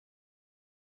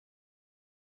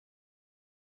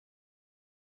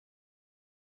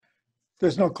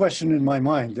There's no question in my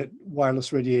mind that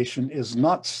wireless radiation is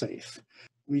not safe.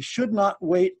 We should not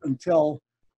wait until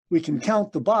we can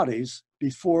count the bodies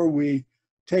before we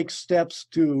take steps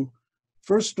to,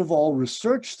 first of all,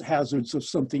 research the hazards of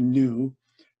something new,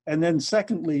 and then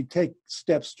secondly, take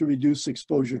steps to reduce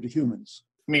exposure to humans.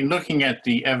 I mean, looking at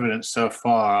the evidence so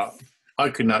far, I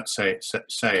could not say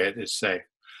it is safe,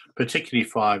 particularly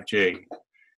 5G,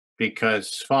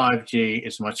 because 5G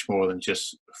is much more than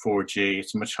just 4G.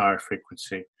 It's a much higher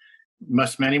frequency.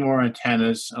 Many more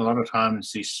antennas. A lot of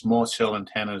times these small cell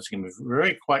antennas can be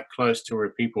very quite close to where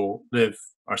people live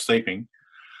or sleeping.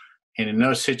 And in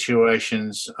those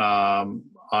situations,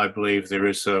 I believe there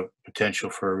is a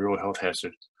potential for a real health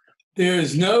hazard. There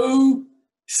is no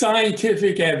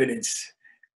scientific evidence,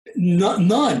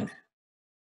 none,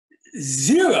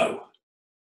 zero,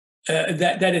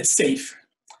 that it's safe.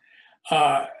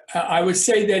 I would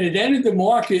say that it entered the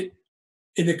market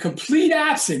in the complete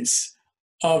absence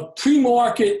of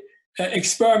pre-market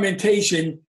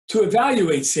experimentation to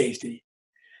evaluate safety.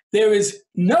 There is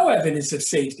no evidence of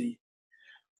safety.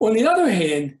 On the other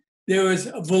hand, there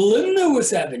is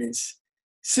voluminous evidence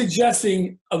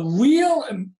suggesting a real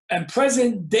and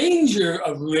present danger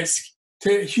of risk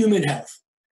to human health.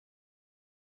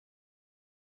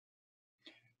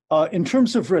 In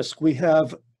terms of risk, we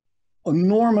have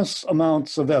enormous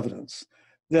amounts of evidence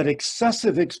that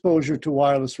excessive exposure to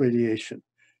wireless radiation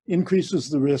increases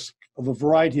the risk of a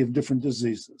variety of different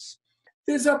diseases.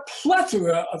 There's a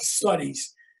plethora of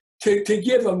studies to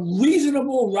give a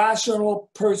reasonable,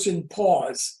 rational person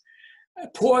pause.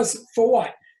 Pause for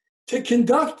what? To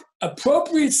conduct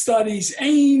appropriate studies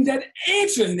aimed at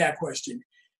answering that question.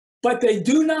 But they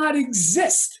do not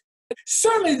exist.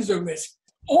 Certainly there's a risk.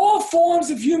 All forms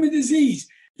of human disease,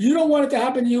 you don't want it to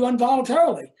happen to you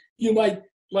involuntarily. You might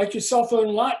like your cell phone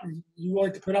a lot and you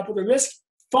want to put up with the risk,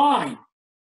 fine.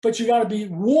 But you got to be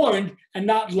warned and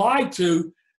not lied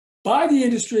to by the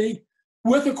industry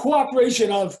with the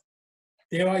cooperation of,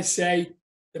 dare I say,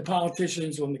 the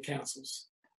politicians on the councils.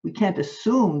 We can't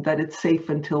assume that it's safe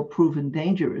until proven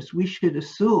dangerous. We should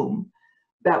assume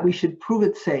that we should prove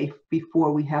it safe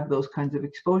before we have those kinds of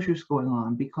exposures going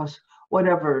on, because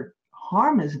whatever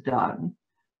harm is done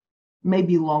may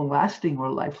be long-lasting or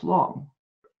lifelong.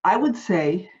 I would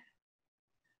say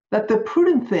that the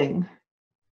prudent thing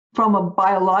from a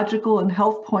biological and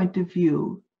health point of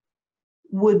view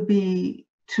would be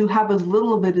to have as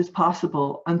little of it as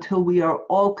possible until we are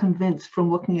all convinced from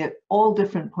looking at all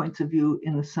different points of view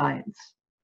in the science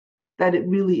that it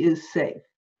really is safe.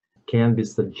 Can be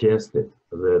suggested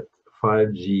that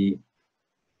 5G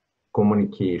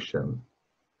communication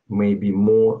may be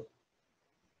more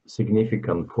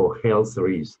significant for health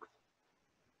risks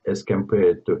as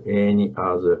compared to any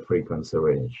other frequency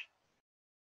range.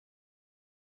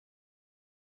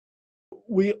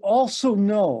 We also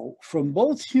know from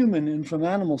both human and from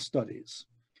animal studies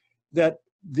that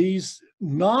these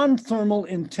non-thermal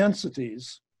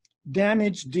intensities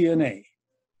damage DNA.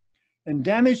 And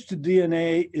damage to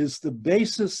DNA is the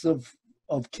basis of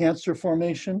cancer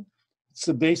formation. It's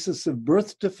the basis of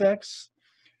birth defects.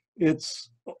 It's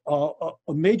a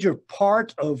major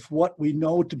part of what we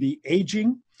know to be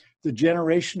aging, the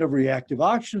generation of reactive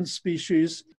oxygen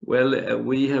species. Well,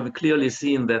 we have clearly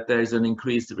seen that there is an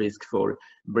increased risk for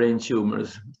brain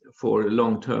tumors for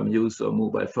long-term use of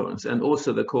mobile phones and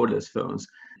also the cordless phones.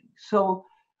 So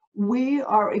we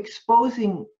are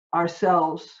exposing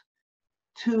ourselves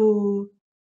to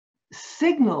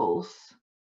signals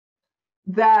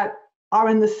that are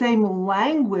in the same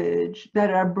language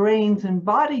that our brains and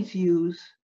bodies use,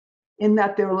 in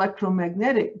that they're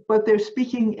electromagnetic, but they're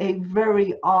speaking a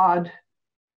very odd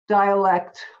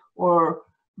dialect or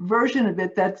version of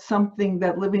it that's something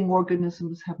that living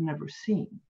organisms have never seen.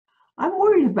 I'm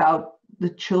worried about the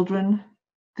children,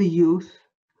 the youth.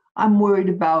 I'm worried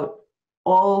about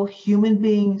all human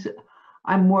beings.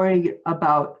 I'm worried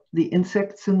about the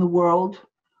insects in the world.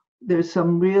 There's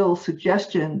some real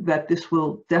suggestion that this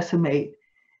will decimate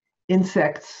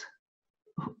insects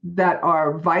that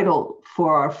are vital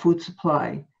for our food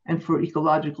supply and for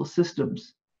ecological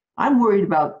systems. I'm worried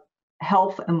about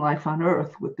health and life on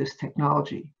Earth with this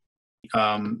technology.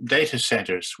 Data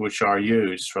centers, which are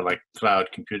used for like cloud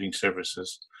computing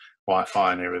services,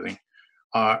 Wi-Fi and everything,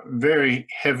 are very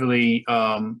heavily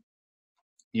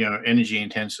energy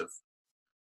intensive,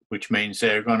 which means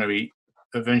they're going to be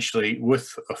eventually, with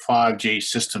a 5G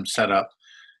system set up,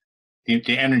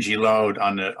 the energy load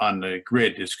on the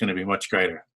grid is going to be much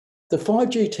greater. The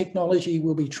 5G technology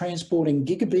will be transporting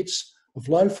gigabits of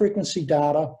low frequency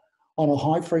data on a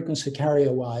high frequency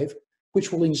carrier wave,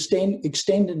 which will extend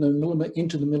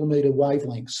into the millimeter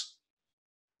wavelengths.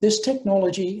 This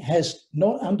technology has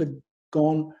not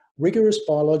undergone rigorous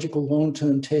biological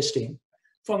long-term testing.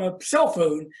 From a cell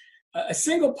phone, a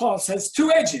single pulse has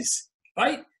two edges,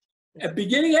 right? A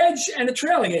beginning edge and a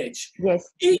trailing edge. Yes.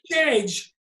 Each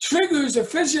edge triggers a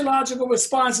physiological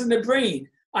response in the brain.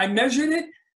 I measured it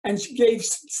and gave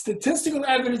statistical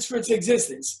evidence for its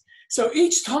existence. So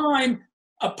each time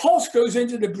a pulse goes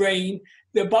into the brain,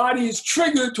 the body is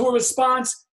triggered to a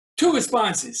response, two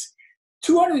responses.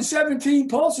 217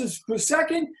 pulses per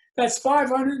second, that's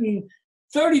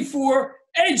 534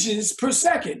 edges per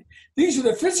second. These are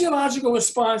the physiological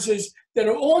responses that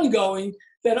are ongoing,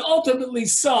 that ultimately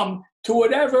sum to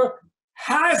whatever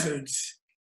hazards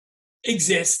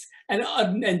exist,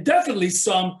 and definitely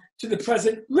sum to the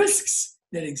present risks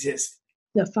that exist.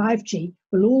 The 5G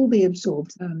will all be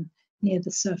absorbed near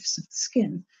the surface of the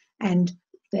skin, and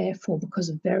therefore, because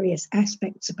of various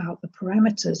aspects about the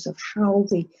parameters of how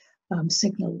the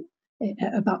signal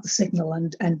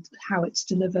and how it's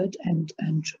delivered and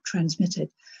transmitted,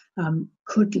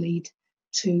 could lead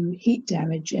to heat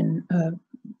damage in a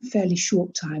fairly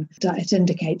short time. It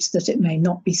indicates that it may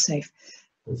not be safe.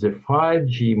 The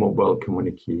 5G mobile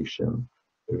communication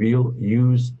will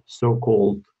use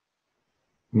so-called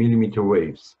millimeter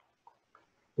waves,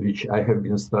 which I have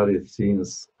been studied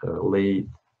since late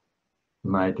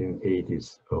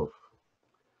 1980s. Of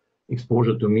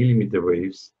exposure to millimeter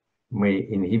waves may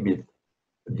inhibit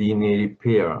DNA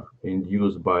repair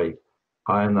induced by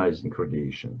ionizing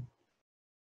radiation.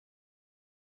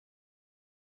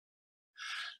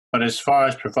 But as far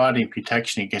as providing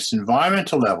protection against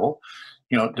environmental level,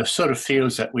 you know, the sort of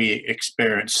fields that we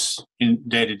experience in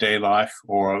day-to-day life,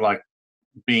 or like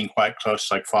being quite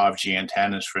close, like 5G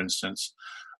antennas, for instance,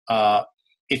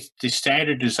 the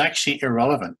standard is actually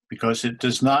irrelevant because it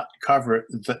does not cover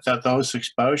those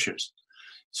exposures.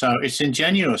 So it's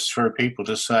ingenuous for people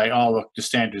to say, oh, look, the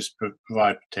standards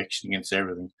provide protection against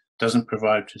everything. Doesn't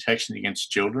provide protection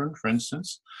against children, for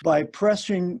instance. By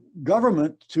pressuring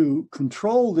government to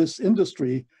control this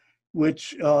industry,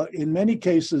 which in many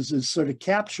cases is sort of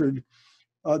captured,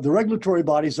 the regulatory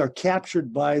bodies are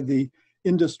captured by the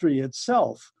industry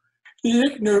itself. The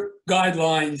ICNIRP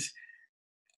guidelines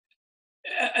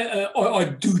are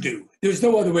doo-doo. There's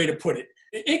no other way to put it.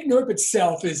 The ICNIRP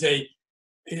itself is a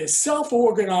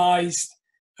self-organized,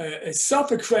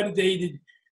 self-accredited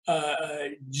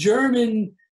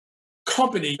German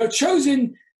company. They're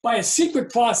chosen by a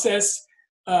secret process.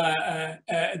 They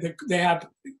have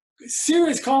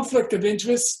serious conflict of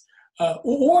interest,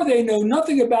 or they know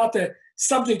nothing about the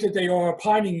subject that they are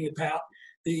opining about,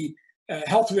 the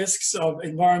health risks of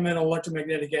environmental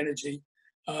electromagnetic energy,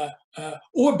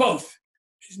 or both.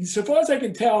 So far as I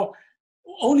can tell,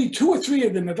 only 2 or 3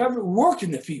 of them have ever worked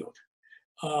in the field.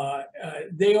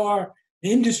 They are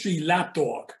industry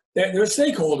lapdog. They're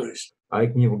stakeholders.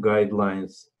 ICNIRP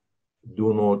guidelines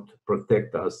do not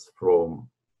protect us from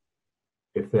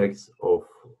effects of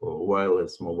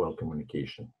wireless mobile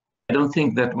communication. I don't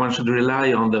think that one should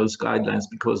rely on those guidelines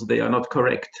because they are not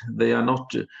correct. They are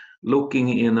not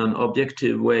looking in an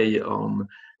objective way on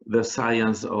the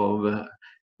science of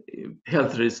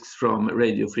health risks from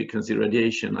radio frequency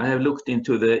radiation. I have looked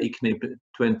into the ICNIRP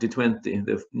 2020,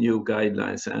 the new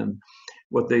guidelines, and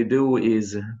what they do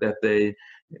is that they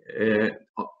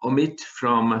omit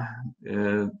from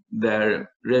their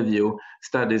review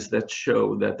studies that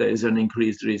show that there is an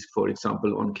increased risk, for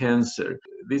example, on cancer.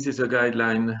 This is a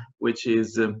guideline which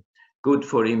is good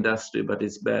for industry, but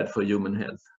it's bad for human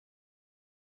health.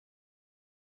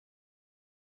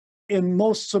 In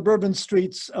most suburban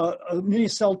streets, a mini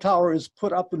cell tower is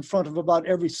put up in front of about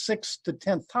every 6th to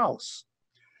 10th house.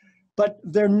 But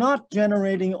they're not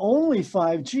generating only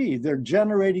 5G, they're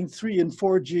generating 3 and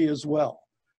 4G as well.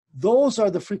 Those are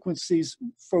the frequencies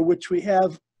for which we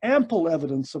have ample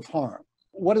evidence of harm.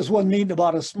 What does one mean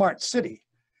about a smart city?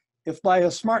 If by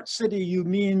a smart city you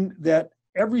mean that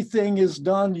everything is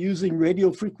done using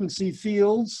radio frequency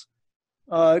fields,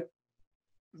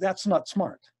 that's not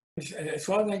smart. As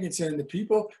far as I'm concerned, the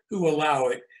people who allow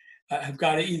it have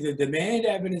got to either demand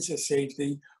evidence of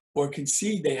safety or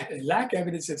concede they lack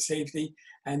evidence of safety,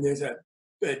 and there's a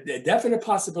definite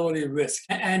possibility of risk,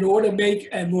 and or to make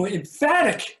a more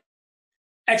emphatic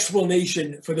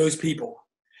explanation for those people.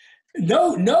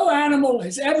 No animal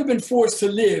has ever been forced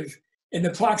to live in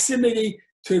the proximity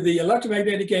to the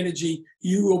electromagnetic energy.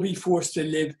 You will be forced to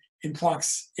live in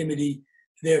proximity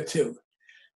there too.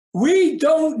 We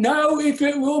don't know if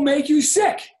it will make you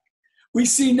sick. We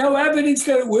see no evidence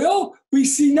that it will. We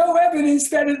see no evidence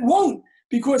that it won't,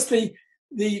 because the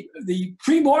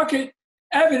pre-market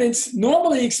evidence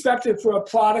normally expected for a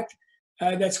product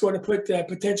that's going to put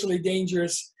potentially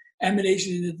dangerous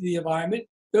emanations into the environment.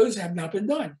 Those have not been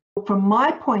done. From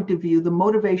my point of view, the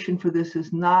motivation for this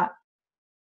is not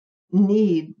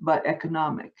need, but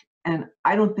economic. And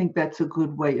I don't think that's a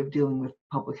good way of dealing with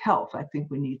public health. I think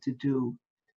we need to do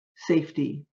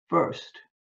safety first.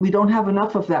 We don't have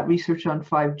enough of that research on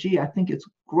 5G. I think it's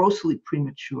grossly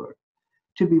premature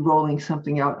to be rolling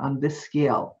something out on this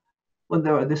scale when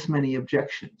there are this many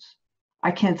objections.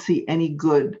 I can't see any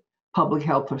good public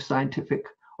health or scientific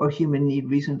or human need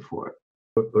reason for it.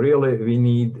 But really, we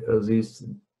need these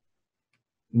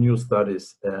new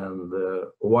studies and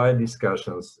wide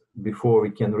discussions before we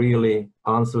can really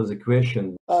answer the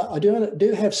question. I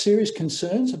do have serious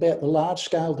concerns about the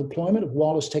large-scale deployment of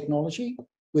wireless technology,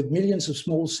 with millions of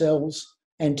small cells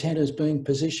antennas being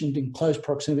positioned in close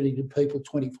proximity to people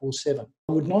 24/7.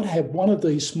 I would not have one of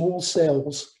these small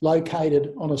cells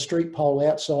located on a street pole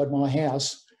outside my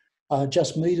house,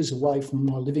 just meters away from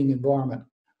my living environment.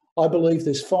 I believe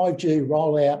this 5G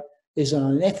rollout is an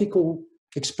unethical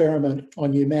experiment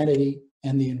on humanity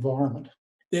and the environment.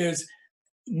 There's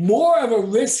more of a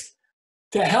risk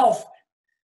to health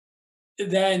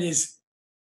than is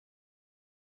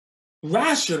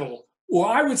rational, or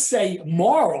I would say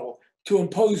moral, to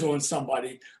impose on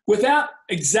somebody without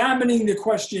examining the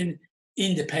question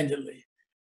independently.